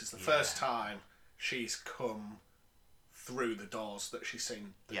spaceship. This is the first time she's come through the doors that she's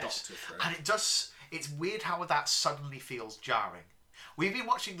seen the Doctor through. And it's weird how that suddenly feels jarring. We've been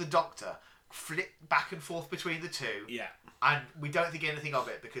watching the Doctor flip back and forth between the two. Yeah. And we don't think anything of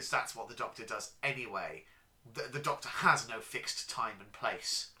it because that's what the Doctor does anyway. The Doctor has no fixed time and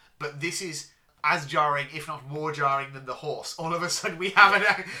place. But this is as jarring, if not more jarring than the horse. All of a sudden we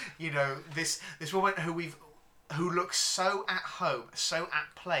have this woman who looks so at home, so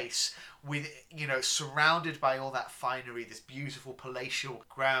at place, with, surrounded by all that finery, this beautiful palatial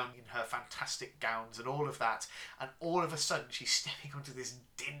ground in her fantastic gowns and all of that, and all of a sudden she's stepping onto this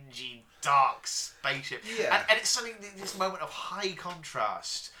dingy, dark spaceship. Yeah. And it's something, this moment of high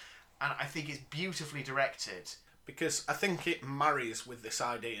contrast, and I think it's beautifully directed. Because I think it marries with this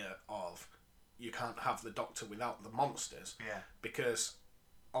idea of you can't have the Doctor without the monsters. Yeah. Because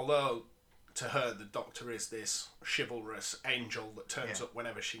although to her the Doctor is this chivalrous angel that turns up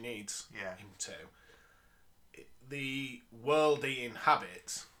whenever she needs him to, the world he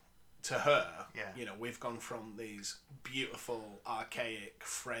inhabits, to her, we've gone from these beautiful archaic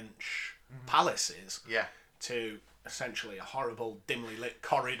French palaces to essentially a horrible dimly lit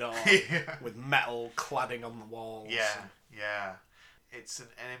corridor with metal cladding on the walls. It's an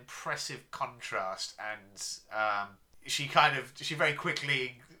impressive contrast, and she very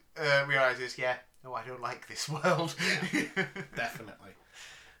quickly realises, I don't like this world. Definitely.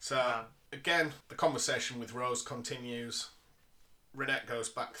 So again, the conversation with Rose continues. Rinette goes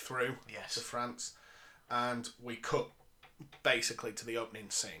back through to France, and we cut basically to the opening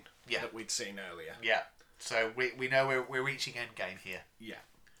scene that we'd seen earlier. So we know we're reaching endgame here.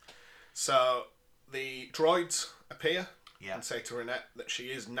 So the droids appear and say to Rinette that she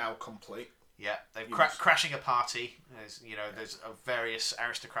is now complete. They're crashing a party. There's various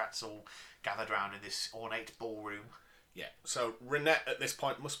aristocrats all gathered around in this ornate ballroom. So Rinette at this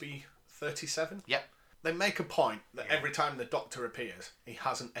point must be 37. They make a point that every time the Doctor appears, he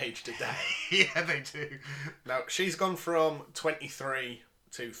hasn't aged a day. They do. Now, she's gone from 23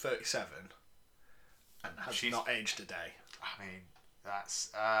 to 37 and has not aged a day. I mean,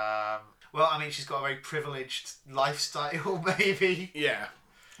 that's... she's got a very privileged lifestyle, maybe.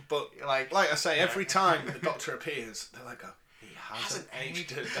 But, like I say, every time the Doctor appears, they're like, he hasn't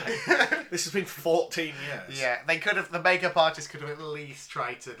aged a day. This has been 14 years. They could have... The makeup artist could have at least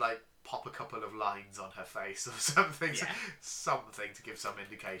tried to, pop a couple of lines on her face or something. Something to give some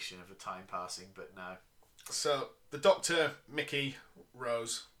indication of the time passing, but no. So, the Doctor, Mickey,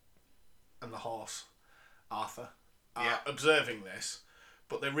 Rose, and the horse, Arthur, are observing this,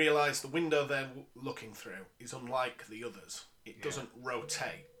 but they realise the window they're looking through is unlike the others. It doesn't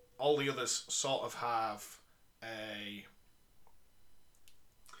rotate. All the others sort of have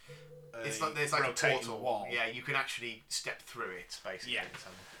there's like a portal wall. You can actually step through it, basically.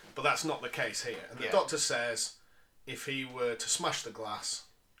 But that's not the case here. And the Doctor says if he were to smash the glass,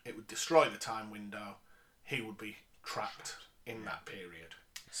 it would destroy the time window. He would be trapped in that period.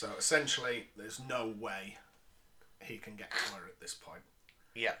 So essentially, there's no way he can get to her at this point.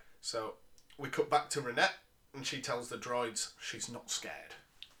 So we cut back to Rinette, and she tells the droids she's not scared.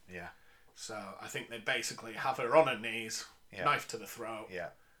 So I think they basically have her on her knees, knife to the throat.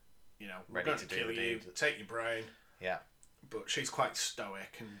 We're going to kill you, take your brain. But she's quite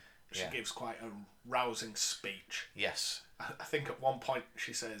stoic, and she gives quite a rousing speech. I think at one point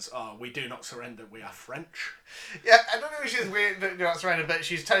she says, we do not surrender, we are French. I don't know if she's not surrender, but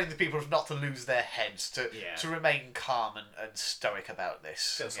she's telling the people not to lose their heads, to remain calm and stoic about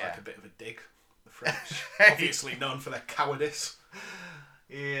this. Feels like a bit of a dig, the French. Obviously known for their cowardice.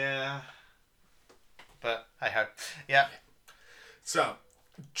 But hey-ho. So,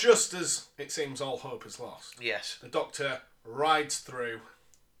 just as it seems all hope is lost, the Doctor rides through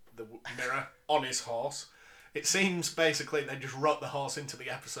the mirror on his horse. It seems basically they just wrote the horse into the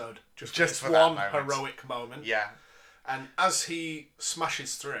episode just for one heroic moment. And as he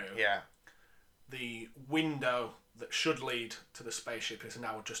smashes through, the window that should lead to the spaceship is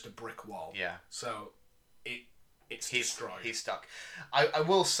now just a brick wall. So it's destroyed. He's stuck. I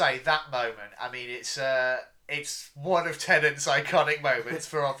will say that moment, I mean, it's one of Tennant's iconic moments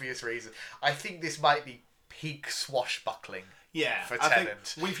for obvious reasons. I think this might be peak swashbuckling for Tennant. I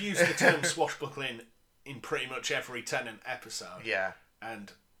think we've used the term swashbuckling in pretty much every Tennant episode.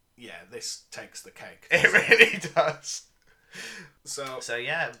 And this takes the cake. It really does. So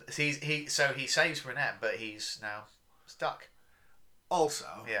he saves Rinette, but he's now stuck. Also,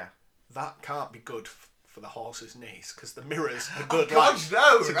 that can't be good for the horse's knees, because the mirror's a good,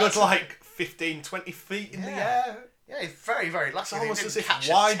 it's a good 15, 20 feet in the air. It's very, very lucky. It's almost as if,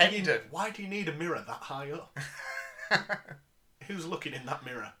 why do you need a mirror that high up? Who's looking in that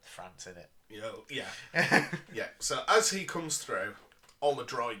mirror? France, in it. So as he comes through, all the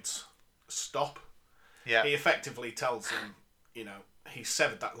droids stop. He effectively tells them, he's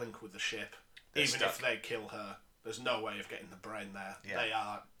severed that link with the ship. They're even stuck. If they kill her, there's no way of getting the brain there. They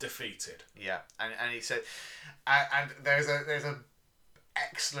are defeated. And he said, and there's a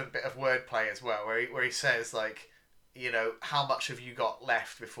excellent bit of wordplay as well, where he says like, you know, how much have you got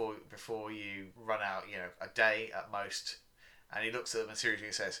left before you run out? You know, a day at most. And he looks at them and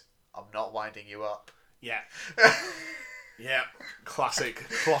seriously says, "I'm not winding you up." Yeah. Yeah. Classic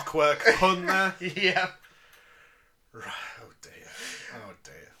Clockwork pun there. Yeah. Right. Oh dear. Oh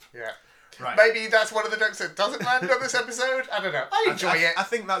dear. Yeah. Right. Maybe that's one of the jokes that doesn't land on this episode. I don't know. I enjoy it. I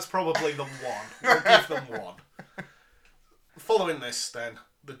think that's probably the one. We'll give them one. Following this, then,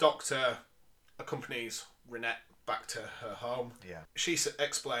 the Doctor accompanies Renette back to her home. Yeah. She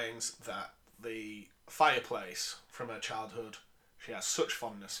explains that the fireplace from her childhood she has such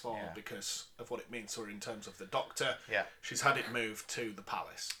fondness for because of what it means to her in terms of the Doctor. Yeah. She's had it moved to the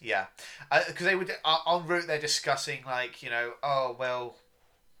palace. Yeah. Because they would en route they're discussing like, you know, oh well,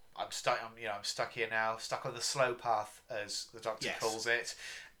 I'm stuck here now, stuck on the slow path as the Doctor calls it,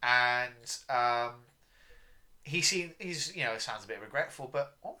 and he's you know, it sounds a bit regretful,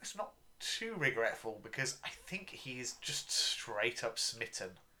 but almost not too regretful because I think he's just straight up smitten.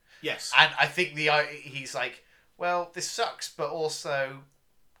 Yes. And I think he's like, well, this sucks, but also,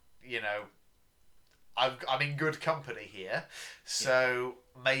 you know, I'm in good company here, so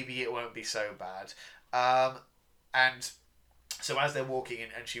maybe it won't be so bad. And so as they're walking in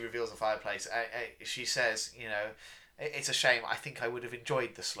and she reveals the fireplace, she says, you know, it's a shame. I think I would have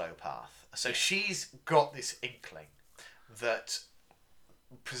enjoyed the slow path. So she's got this inkling that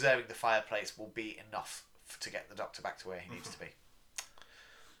preserving the fireplace will be enough to get the Doctor back to where he needs to be.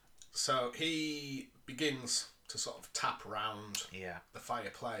 So he begins to sort of tap around the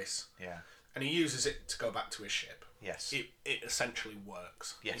fireplace. Yeah. And he uses it to go back to his ship. Yes. It essentially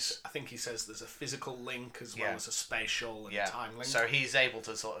works. Yes. I think he says there's a physical link as well as a spatial and time link. So he's able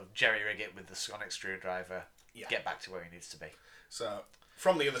to sort of jerry-rig it with the sonic screwdriver, get back to where he needs to be. So,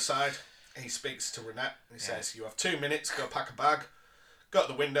 from the other side, he speaks to Renette and he says, you have 2 minutes, go pack a bag, go to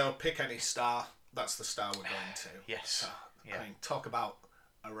the window, pick any star. That's the star we're going to. Yes. So, I mean, talk about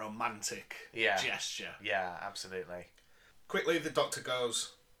a romantic gesture. Yeah, absolutely. Quickly, the Doctor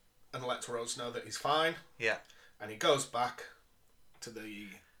goes and lets Rose know that he's fine. Yeah. And he goes back to the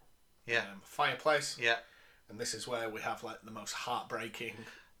fireplace. Yeah. And this is where we have like the most heartbreaking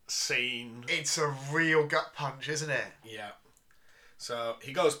scene. It's a real gut punch, isn't it? Yeah. So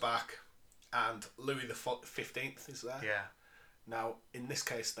he goes back and Louis the 15th is there. Yeah. Now, in this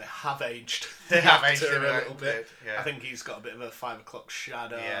case, they have aged They have aged a little bit. Yeah. I think he's got a bit of a 5 o'clock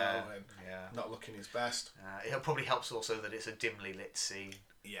shadow and not looking his best. It probably helps also that it's a dimly lit scene.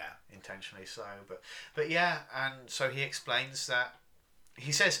 Yeah. Intentionally so. But yeah, and so he explains that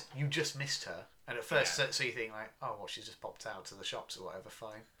he says, you just missed her. And at first, so you think like, oh, well, she's just popped out to the shops or whatever,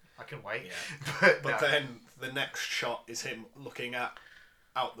 fine. I can wait. Yeah. But then the next shot is him looking out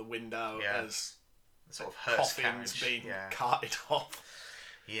the window as sort of hearse coffins carriage. being carted off.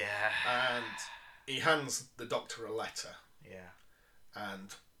 Yeah. And he hands the Doctor a letter. Yeah.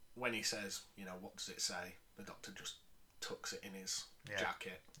 And when he says, you know, what does it say? The Doctor just tucks it in his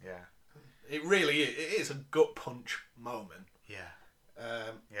jacket. Yeah. It really is. It is a gut punch moment. Yeah.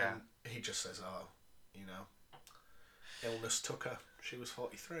 And he just says, oh, you know, illness took her. She was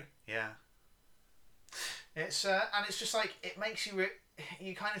 43. Yeah. It's and it's just like it makes you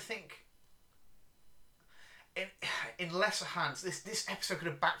you kind of think in lesser hands this episode could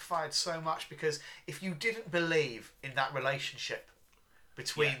have backfired so much because if you didn't believe in that relationship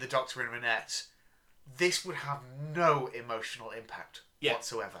between the Doctor and Renette, this would have no emotional impact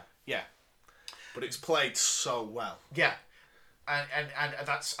whatsoever. Yeah. But it's played so well. Yeah. And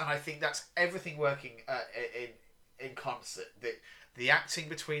I think that's everything working in concert. The acting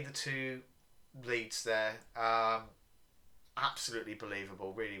between the two leads there, absolutely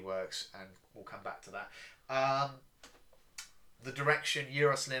believable, really works, and we'll come back to that. The direction,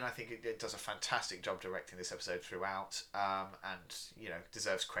 Euros Lyn, I think it does a fantastic job directing this episode throughout, and you know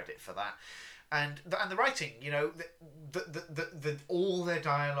deserves credit for that. And the writing, you know, the all their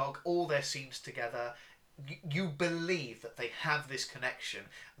dialogue, all their scenes together, you believe that they have this connection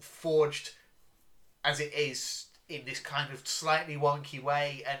forged as it is in this kind of slightly wonky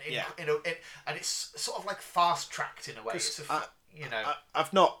way, and and it's sort of like fast tracked in a way. It's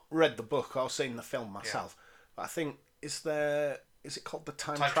I've not read the book or seen the film myself, but I think is it called The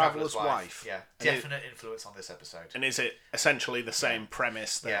Time Traveller's Wife? Yeah, definite influence on this episode. And is it essentially the same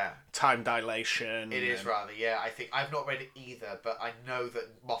premise? That time dilation. It is rather. Yeah, I think I've not read it either, but I know that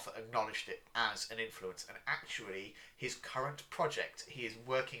Moffat acknowledged it as an influence, and actually his current project, he is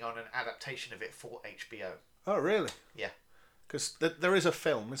working on an adaptation of it for HBO. Oh, really? Yeah. Because there is a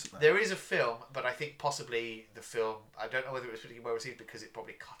film, isn't there? There is a film, but I think possibly the film, I don't know whether it was particularly well received because it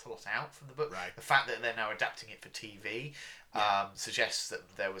probably cut a lot out from the book. Right. The fact that they're now adapting it for TV suggests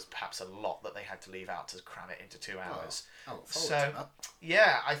that there was perhaps a lot that they had to leave out to cram it into 2 hours. I look forward to that.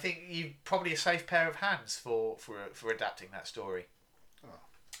 Yeah, I think you're probably a safe pair of hands for adapting that story. Oh.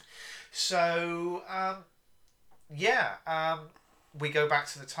 So, we go back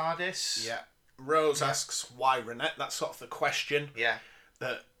to the TARDIS. Yeah. Rose asks why Renette. That's sort of the question Yeah.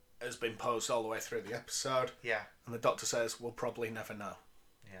 that has been posed all the way through the episode. Yeah. And the Doctor says, we'll probably never know.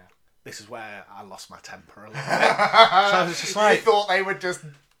 Yeah. This is where I lost my temper a little bit. So I was just like... You thought they would just...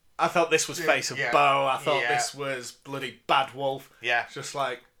 I thought this was Face of Bow. I thought this was bloody Bad Wolf. Yeah. Just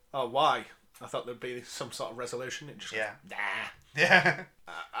like, oh, why? I thought there'd be some sort of resolution. It just goes, nah. Yeah.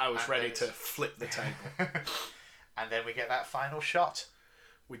 I was ready to flip the table. And then we get that final shot.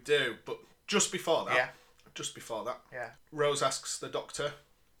 We do, but just before that, Yeah. Rose asks the Doctor,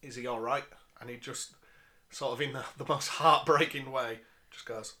 is he alright? And he just, sort of in the most heartbreaking way, just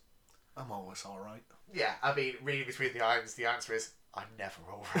goes, I'm always alright. Yeah, I mean, reading between the lines, the answer is, I'm never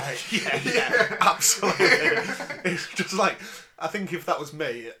alright. yeah, absolutely. It's just like, I think if that was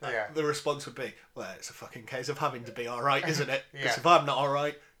me, the response would be, well, it's a fucking case of having to be alright, isn't it? Because if I'm not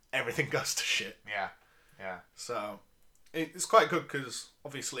alright, everything goes to shit. Yeah, yeah. So, it's quite good because,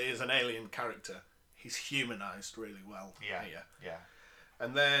 obviously, as an alien character, he's humanised really well here. Yeah.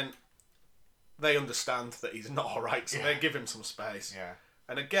 And then they understand that he's not alright, so they give him some space. Yeah.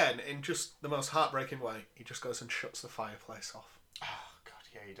 And again, in just the most heartbreaking way, he just goes and shuts the fireplace off. Oh, God,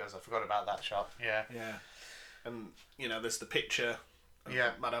 yeah, he does. I forgot about that shot. Yeah. Yeah. And, there's the picture of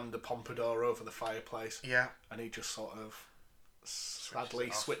Madame de Pompadour over the fireplace. Yeah. And he just sort of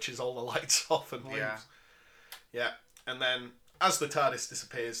sadly switches all the lights off and leaves. Yeah. And then, as the TARDIS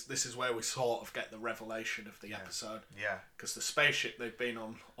disappears, this is where we sort of get the revelation of the episode. Yeah. Because the spaceship they've been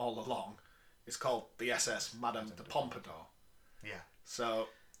on all along is called the SS Madame de Pompadour. Yeah. So,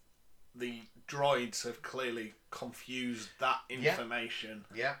 the droids have clearly confused that information.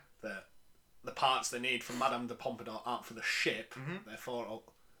 Yeah. That the parts they need from Madame de Pompadour aren't for the ship. Mm-hmm. Therefore,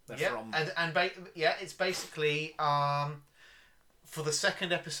 they're from... It's basically for the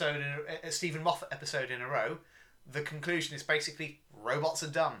second episode, a Stephen Moffat episode in a row, the conclusion is basically robots are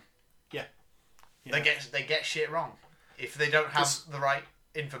dumb. Yeah. They get shit wrong if they don't have the right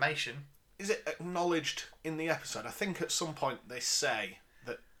information. Is it acknowledged in the episode? I think at some point they say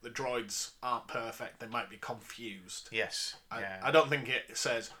that the droids aren't perfect. They might be confused. Yes. I don't think it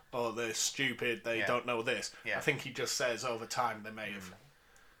says, oh, they're stupid. They don't know this. Yeah. I think he just says over time they may have.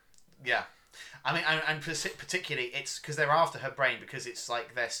 Yeah. I mean, and particularly it's because they're after her brain because it's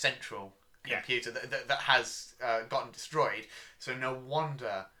like their central computer that has gotten destroyed. So no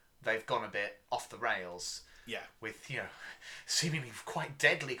wonder they've gone a bit off the rails. Yeah. With, seemingly quite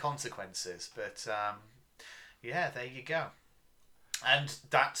deadly consequences. But, there you go. And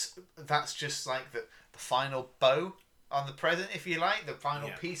that's just like the final bow on the present, if you like. The final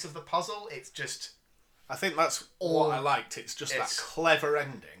piece of the puzzle. It's just... I think that's what I liked. It's just that clever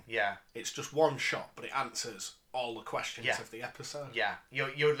ending. Yeah. It's just one shot, but it answers all the questions of the episode. Yeah.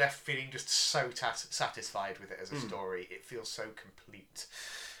 You're left feeling just so satisfied with it as a story. It feels so complete.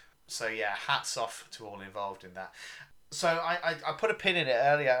 So yeah, hats off to all involved in that. So I put a pin in it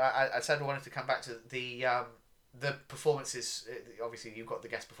earlier. I said I wanted to come back to the performances. Obviously, you've got the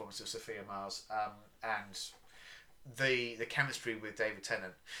guest performance of Sophia Myles and the chemistry with David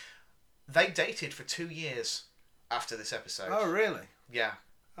Tennant. They dated for 2 years after this episode. Oh, really? Yeah.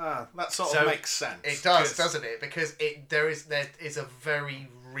 That sort of makes sense. It does, doesn't it? Because there is a very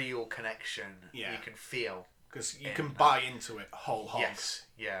real connection you can feel. Because you can buy into it whole hog. Yes,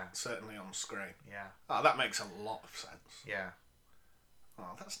 yeah. Certainly on screen. Yeah. Oh, that makes a lot of sense. Yeah.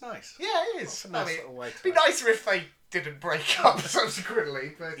 Oh, that's nice. Yeah, it is. That's a nice little way to it'd be nicer if they didn't break up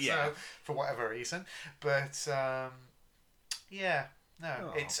subsequently, but for whatever reason. But I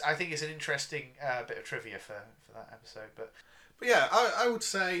think it's an interesting bit of trivia for that episode. But yeah, I would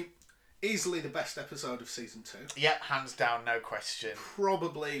say easily the best episode of season 2. Yeah, hands down, no question.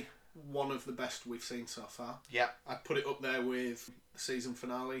 Probably one of the best we've seen so far. Yeah. I'd put it up there with the season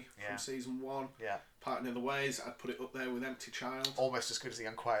finale from season 1. Yeah. Parting of the Ways. I'd put it up there with Empty Child. Almost as good as The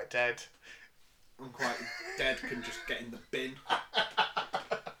Unquiet Dead. Unquiet Dead can just get in the bin.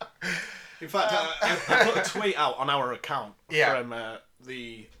 In fact, I put a tweet out on our account from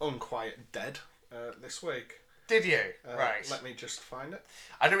The Unquiet Dead this week. Did you? Right. Let me just find it.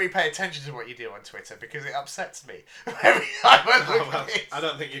 I don't really pay attention to what you do on Twitter because it upsets me every time I look at it. I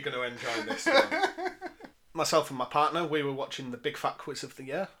don't think you're going to enjoy this one. Myself and my partner, we were watching the Big Fat Quiz of the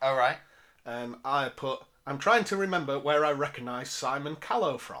Year. All right. And I put I'm trying to remember where I recognise Simon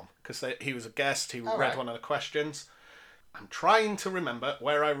Callow from, because he was a guest who read one of the questions. I'm trying to remember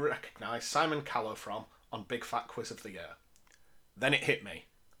where I recognise Simon Callow from on Big Fat Quiz of the Year. Then it hit me.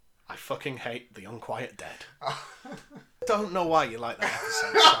 I fucking hate The Unquiet Dead. Don't know why you like that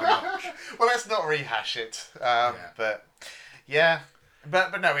episode so much. Well, let's not rehash it. But yeah,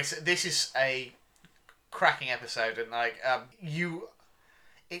 but no, this is a cracking episode, and you're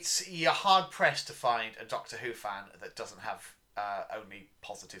hard pressed to find a Doctor Who fan that doesn't have only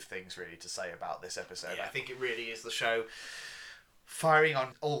positive things really to say about this episode. I think it really is the show firing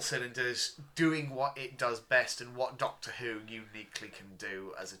on all cylinders, doing what it does best and what Doctor Who uniquely can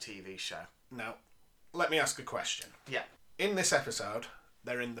do as a TV show. Now, let me ask a question. Yeah. In this episode,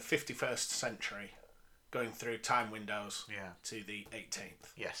 they're in the 51st century, going through time windows to the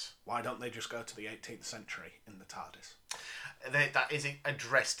 18th. Yes. Why don't they just go to the 18th century in the TARDIS? That is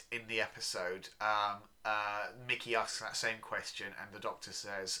addressed in the episode. Mickey asks that same question, and the Doctor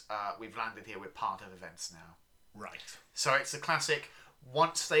says, "We've landed here. We're part of events now." Right. So it's the classic.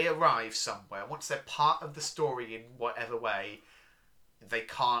 Once they arrive somewhere, once they're part of the story in whatever way, they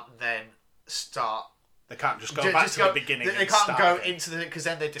can't then start. They can't just go back to the beginning. They can't go into because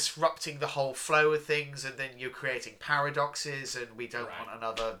then they're disrupting the whole flow of things, and then you're creating paradoxes, and we don't want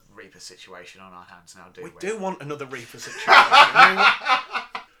another Reaper situation on our hands now, do we? We do want another Reaper situation.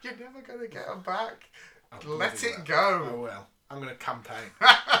 You're never going to get them back. Oh, let it go. Oh well. I'm going to campaign.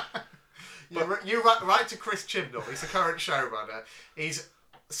 You write to Chris Chibnall. He's the current showrunner.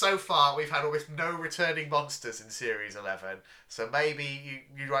 So far, we've had almost no returning monsters in Series 11. So maybe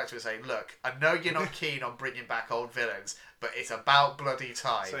you write to us saying, look, I know you're not keen on bringing back old villains, but it's about bloody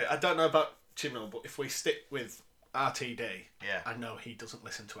time. So I don't know about Chibnall, but if we stick with RTD, yeah. I know he doesn't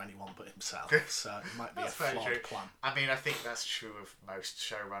listen to anyone but himself. So it might be a flawed plan. I mean, I think that's true of most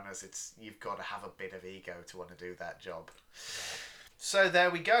showrunners. You've got to have a bit of ego to want to do that job. So there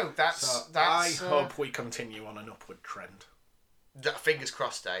we go. That's I hope we continue on an upward trend. Fingers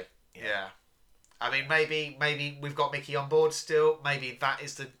crossed, eh? Yeah. I mean, maybe we've got Mickey on board still. Maybe that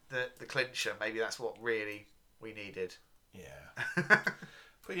is the clincher. Maybe that's what really we needed. Yeah.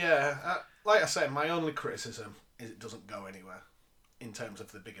 But yeah, like I said, my only criticism is it doesn't go anywhere in terms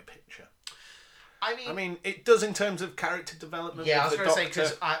of the bigger picture. I mean, it does in terms of character development. Yeah, I was going to say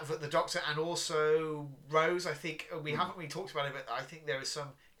because the Doctor and also Rose, I think we haven't really talked about it, but I think there is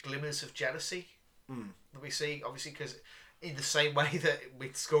some glimmers of jealousy that we see, obviously, because in the same way that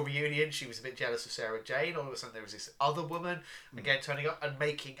with School Reunion, she was a bit jealous of Sarah Jane. All of a sudden, there was this other woman again turning up and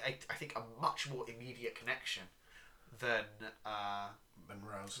making I think a much more immediate connection than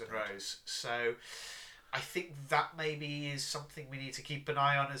Rose. So I think that maybe is something we need to keep an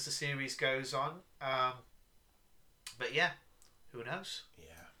eye on as the series goes on. But yeah, who knows?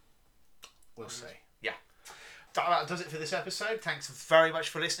 Yeah, we'll see. Yeah. That does it for this episode. Thanks very much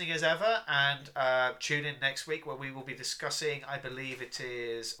for listening as ever, and tune in next week where we will be discussing, I believe it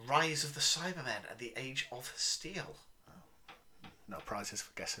is Rise of the Cybermen and the Age of Steel. Oh, no prizes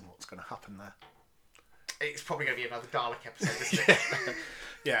for guessing what's going to happen there. It's probably going to be another Dalek episode, isn't it?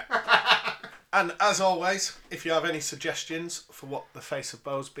 Yeah. And as always, if you have any suggestions for what the Face of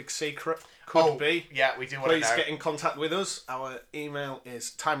Bo's big secret could be, yeah, we do want to know. Please get in contact with us. Our email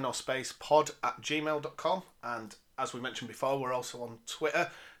is timenospacepod@gmail.com, and as we mentioned before, we're also on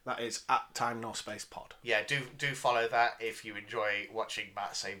Twitter. That is @timenospacepod. Yeah, do follow that if you enjoy watching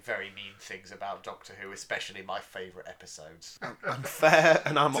Matt say very mean things about Doctor Who, especially my favourite episodes. I'm fair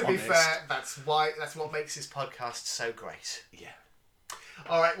and I'm honest. To be fair, that's what makes this podcast so great. Yeah.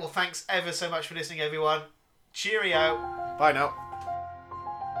 All right, well, thanks ever so much for listening, everyone. Cheerio. Bye now.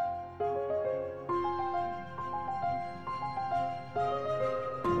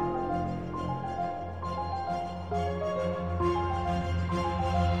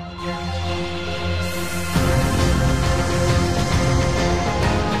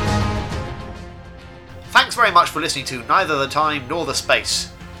 Thanks very much for listening to Neither the Time Nor the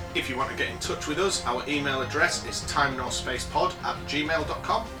Space. If you want to get in touch with us, our email address is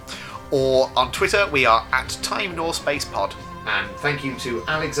timenorthspacepod@gmail.com. Or on Twitter, we are @timenorthspacepod. And thank you to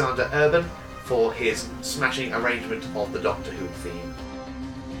Alexander Urban for his smashing arrangement of the Doctor Who theme.